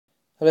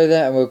Hello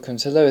there and welcome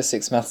to Lower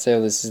 6 Maths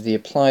Ale. This is the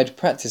Applied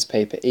Practice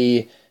Paper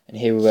E, and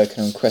here we're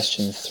working on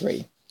question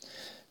 3.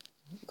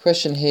 The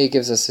question here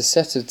gives us a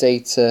set of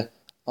data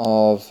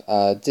of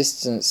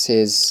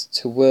distances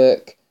to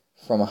work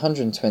from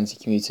 120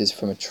 commuters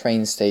from a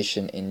train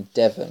station in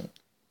Devon.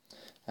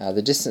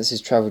 The distances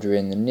travelled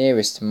within the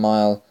nearest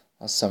mile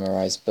are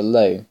summarised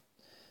below.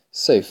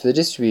 So for the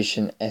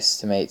distribution,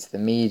 estimate the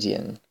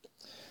median.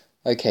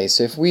 Okay,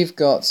 so if we've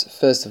got,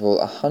 first of all,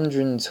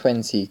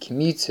 120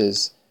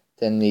 commuters,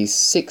 then the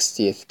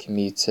 60th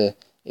commuter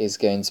is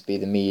going to be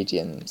the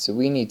median. So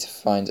we need to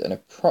find an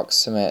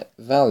approximate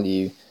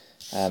value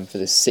for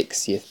the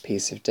 60th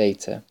piece of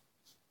data.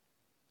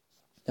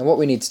 Now what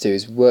we need to do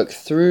is work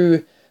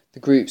through the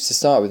groups to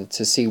start with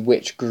to see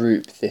which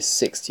group this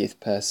 60th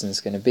person is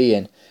going to be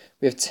in.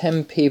 We have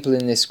 10 people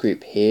in this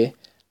group here.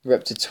 We're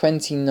up to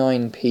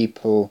 29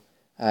 people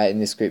in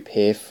this group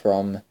here,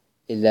 from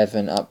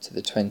 11 up to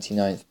the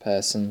 29th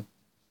person.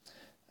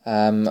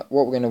 What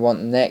we're going to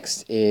want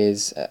next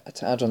is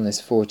to add on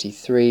this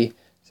 43, so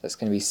that's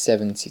going to be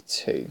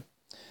 72.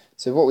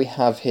 So what we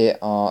have here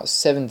are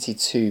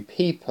 72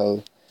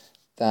 people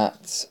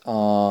that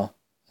are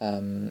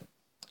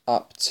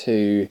up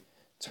to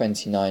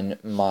 29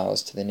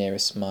 miles to the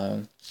nearest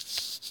mile.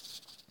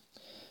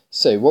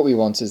 So what we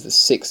want is the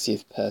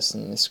 60th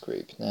person in this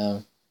group.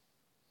 Now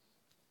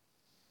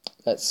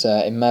let's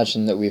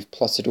imagine that we've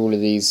plotted all of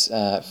these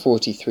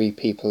 43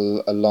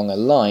 people along a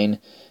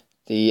line.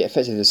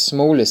 Effectively the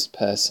smallest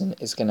person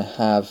is going to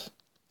have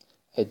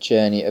a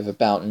journey of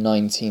about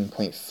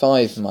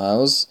 19.5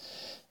 miles.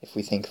 If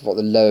we think of what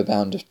the lower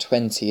bound of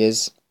 20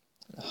 is,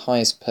 the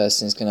highest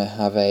person is going to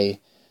have a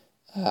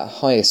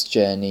highest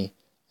journey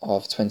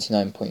of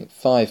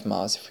 29.5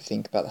 miles if we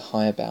think about the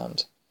higher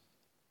bound.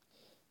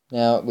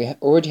 Now we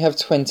already have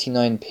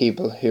 29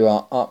 people who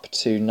are up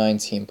to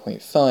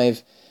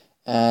 19.5,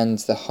 and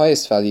the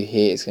highest value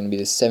here is going to be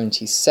the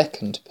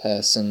 72nd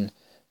person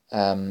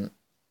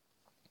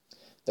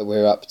that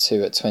we're up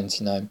to at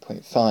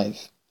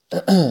 29.5.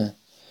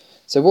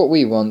 So what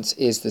we want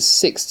is the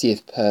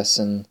 60th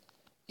person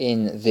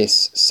in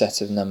this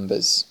set of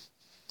numbers.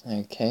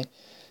 Okay,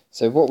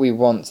 so what we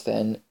want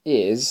then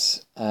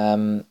is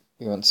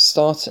we want to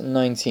start at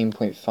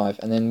 19.5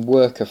 and then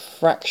work a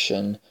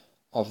fraction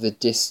of the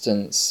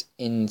distance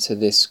into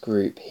this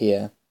group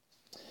here.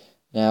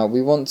 Now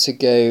we want to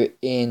go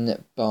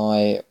in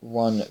by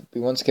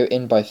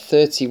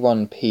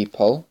 31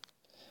 people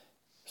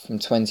from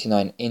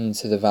 29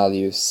 into the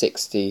value of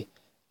 60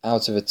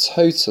 out of a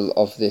total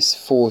of this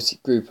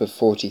group of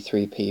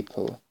 43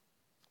 people.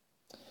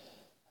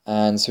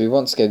 And so we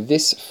want to go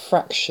this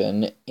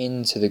fraction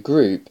into the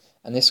group,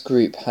 and this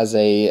group has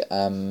a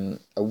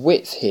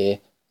width here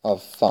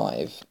of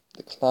 5.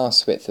 The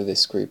class width of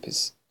this group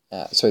is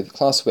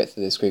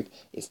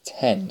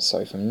 10,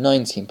 from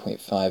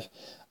 19.5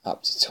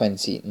 up to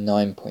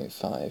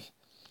 29.5.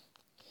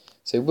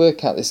 So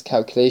work out this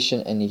calculation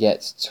and you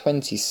get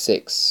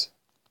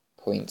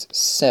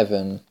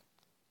 26.7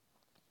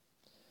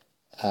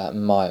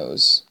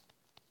 miles.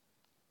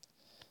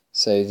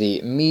 So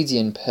the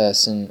median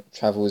person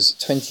travels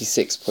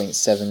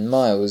 26.7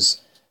 miles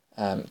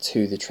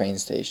to the train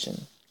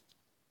station.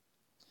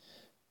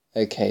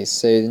 Okay,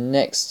 so the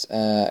next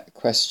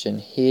question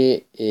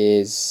here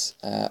is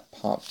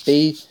part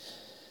B.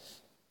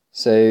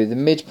 So the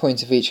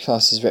midpoint of each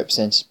class is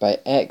represented by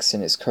x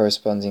and its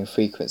corresponding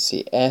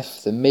frequency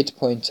f. The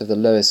midpoint of the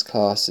lowest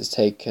class is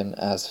taken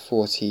as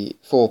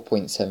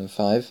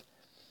 44.75.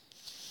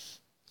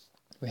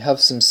 We have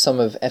some sum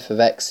of f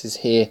of x's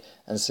here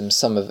and some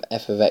sum of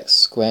f of x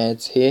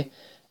squared here.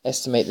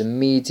 Estimate the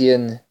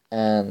mean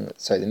and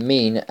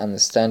the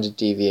standard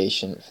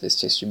deviation for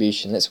this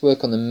distribution. Let's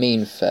work on the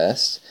mean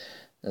first.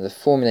 Now the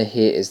formula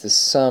here is the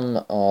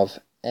sum of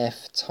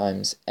f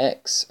times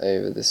x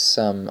over the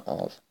sum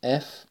of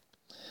f.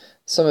 The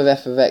sum of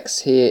f of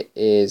x here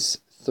is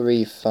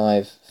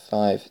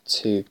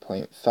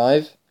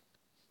 3552.5,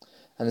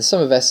 and the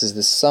sum of s is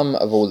the sum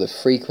of all the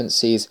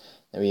frequencies.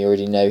 And we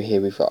already know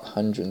here we've got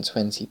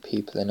 120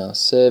 people in our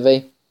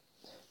survey,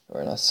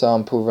 or in our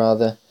sample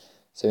rather.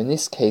 So in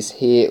this case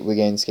here we're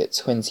going to get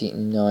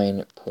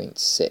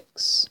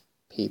 29.6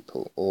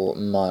 people, or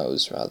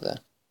miles rather.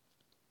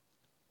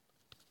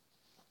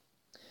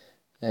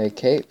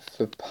 Okay,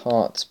 for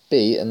part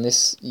B, and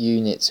this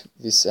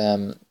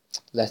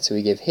letter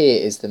we give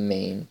here is the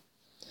mean.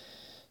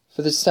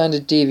 For the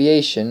standard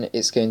deviation,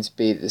 it's going to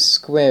be the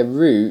square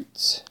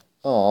root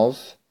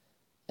of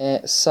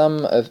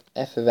sum of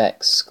f of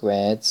x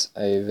squared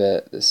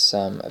over the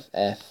sum of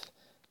f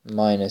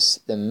minus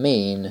the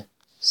mean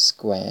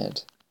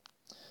squared.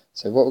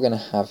 So what we're going to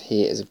have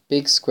here is a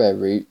big square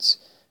root.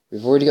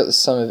 We've already got the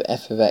sum of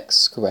f of x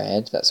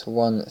squared, that's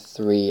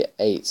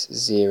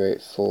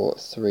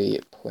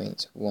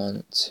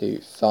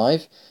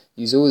 138,043.125.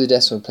 Use all the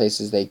decimal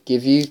places they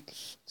give you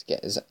to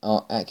get as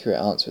accurate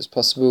answer as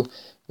possible.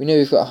 We know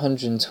we've got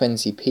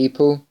 120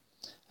 people,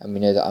 and we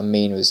know that our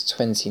mean was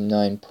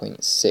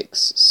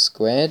 29.6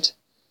 squared.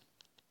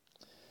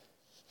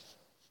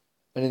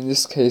 And in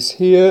this case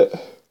here,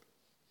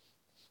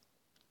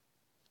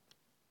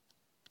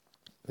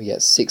 we get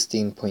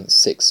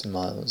 16.6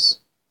 miles.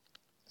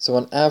 So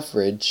on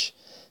average,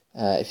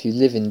 if you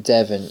live in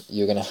Devon,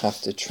 you're going to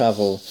have to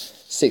travel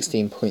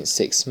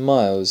 16.6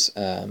 miles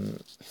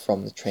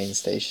from the train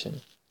station.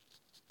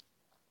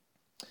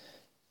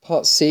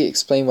 Part C,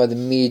 explain why the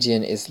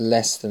median is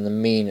less than the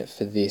mean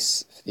for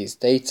these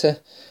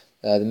data.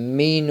 The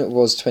mean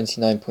was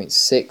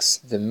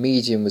 29.6, the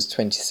median was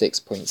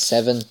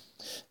 26.7.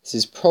 This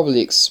is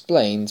probably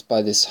explained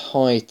by this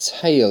high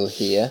tail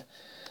here.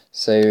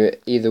 So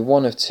either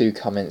one of two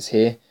comments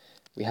here.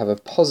 We have a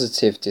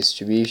positive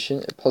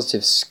distribution, a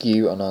positive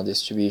skew on our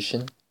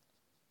distribution,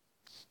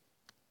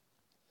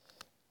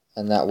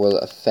 and that will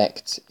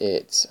affect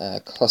it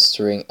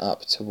clustering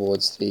up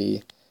towards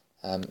the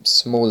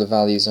smaller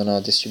values on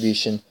our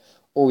distribution.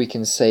 Or we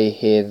can say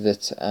here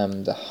that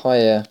the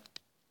higher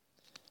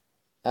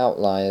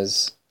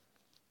outliers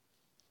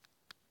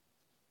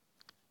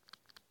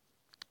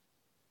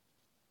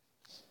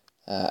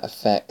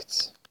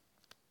affect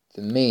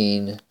the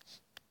mean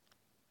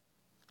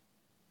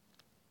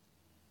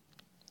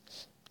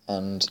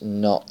and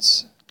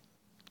not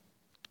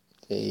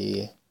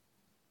the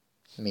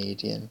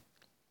median.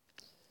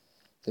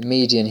 The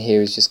median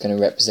here is just going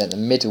to represent the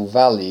middle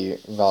value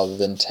rather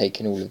than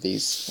taking all of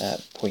these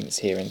points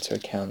here into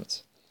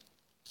account.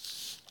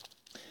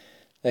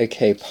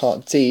 Okay,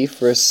 part D,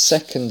 for a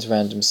second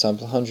random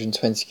sample,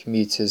 120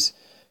 commuters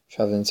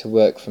travelling to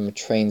work from a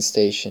train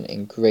station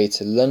in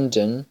Greater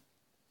London.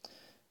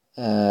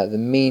 The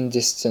mean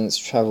distance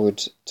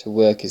travelled to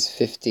work is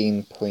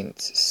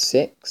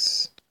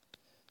 15.6.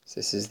 So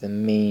this is the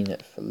mean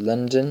for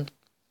London.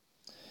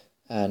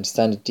 And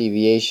standard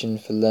deviation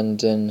for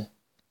London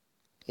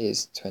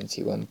is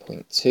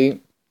 21.2.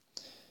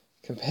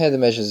 Compare the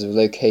measures of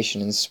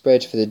location and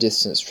spread for the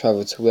distance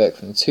travelled to work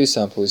from the two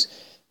samples,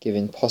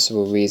 giving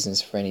possible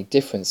reasons for any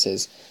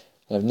differences.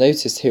 And I've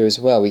noticed here as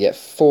well we get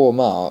 4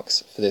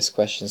 marks for this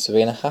question, so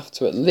we're going to have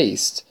to at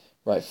least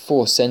write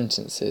 4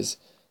 sentences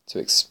to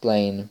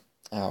explain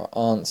our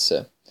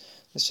answer.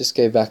 Let's just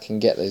go back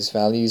and get those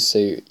values.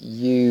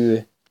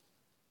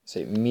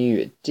 So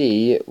mu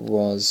D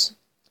was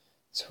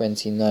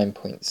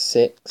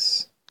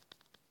 29.6,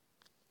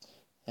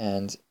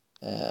 and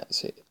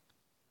so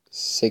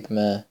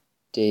sigma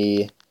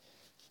D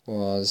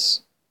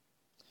was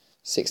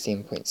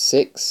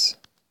 16.6.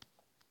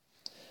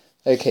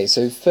 Okay,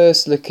 so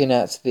first looking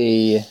at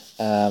the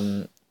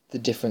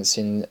difference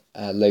in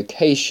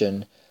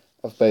location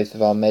of both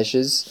of our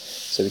measures.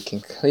 So we can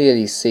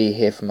clearly see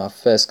here from our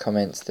first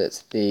comment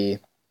that the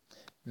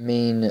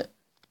mean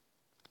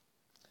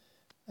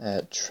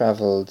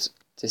travelled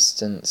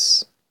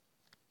distance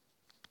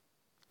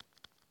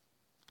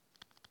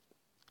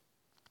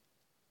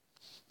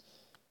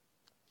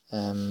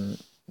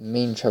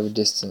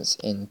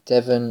in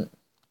Devon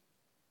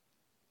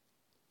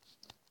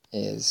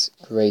is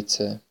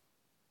greater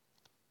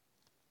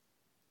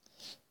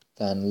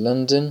than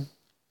London,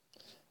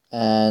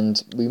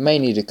 and we may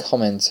need a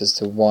comment as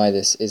to why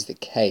this is the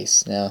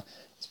case. Now,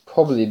 it's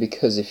probably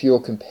because if you're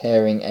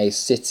comparing a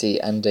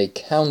city and a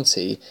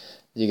county,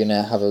 you're going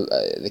to have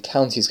the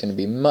county is going to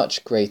be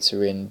much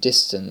greater in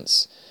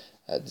distance,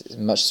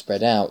 much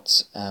spread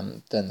out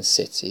than the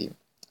city,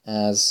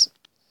 as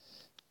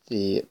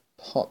the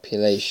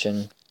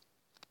population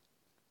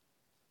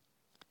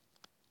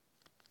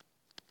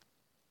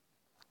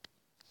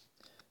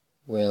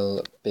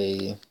will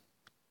be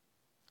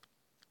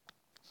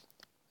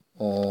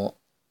more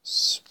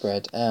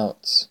spread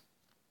out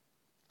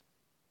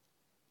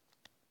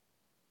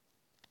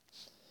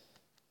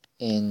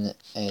in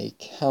a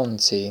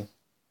county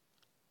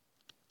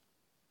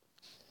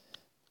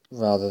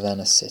rather than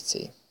a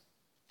city.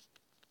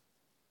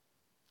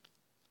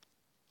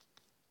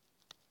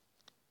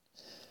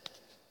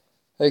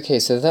 Okay,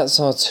 so that's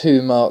our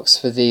 2 marks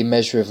for the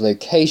measure of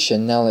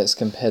location. Now let's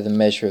compare the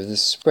measure of the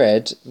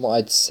spread. What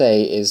I'd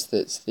say is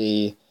that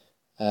the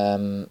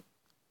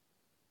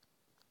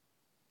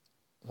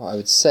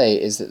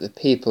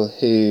people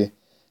who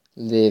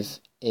live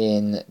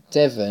in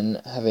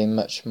Devon have a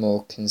much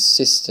more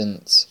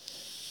consistent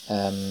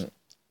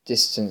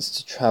distance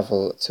to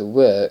travel to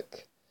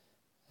work.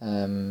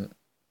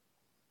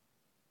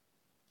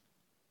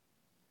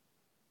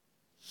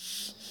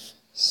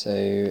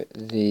 So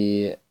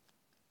the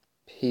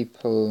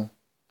people,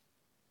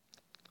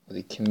 or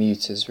the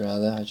commuters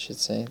rather, I should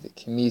say, the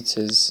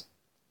commuters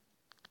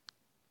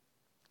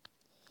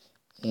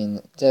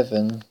in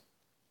Devon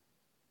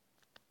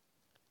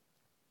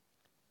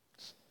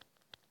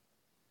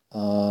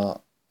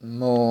are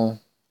more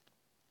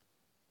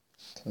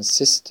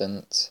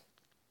consistent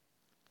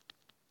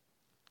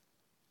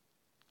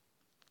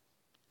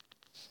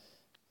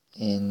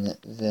in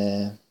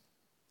their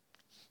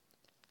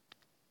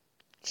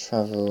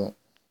travel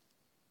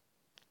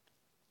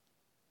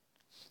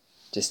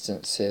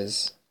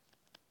distances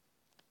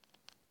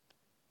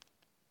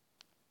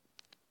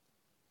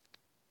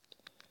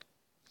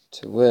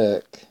to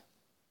work,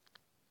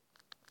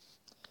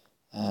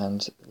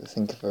 and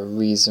think of a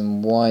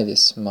reason why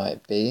this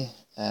might be.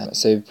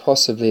 So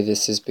possibly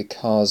this is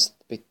because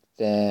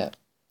their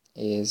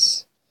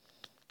is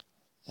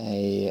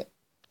a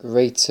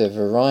greater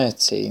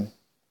variety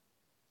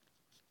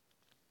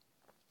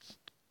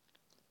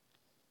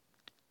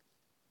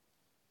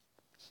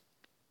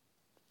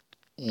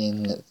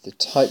in the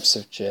types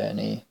of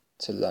journey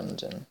to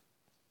London.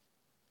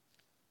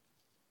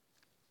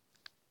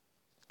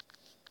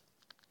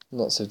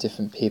 Lots of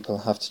different people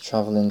have to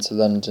travel into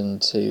London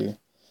to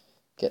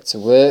get to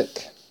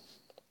work,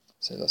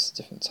 so lots of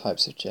different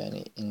types of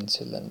journey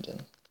into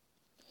London.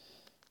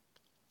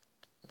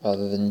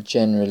 Rather than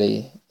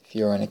generally, if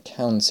you're in a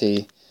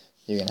county,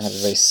 you're going to have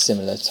a very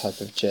similar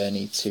type of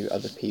journey to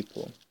other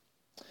people.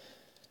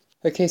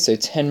 Okay, so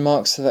 10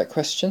 marks for that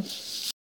question.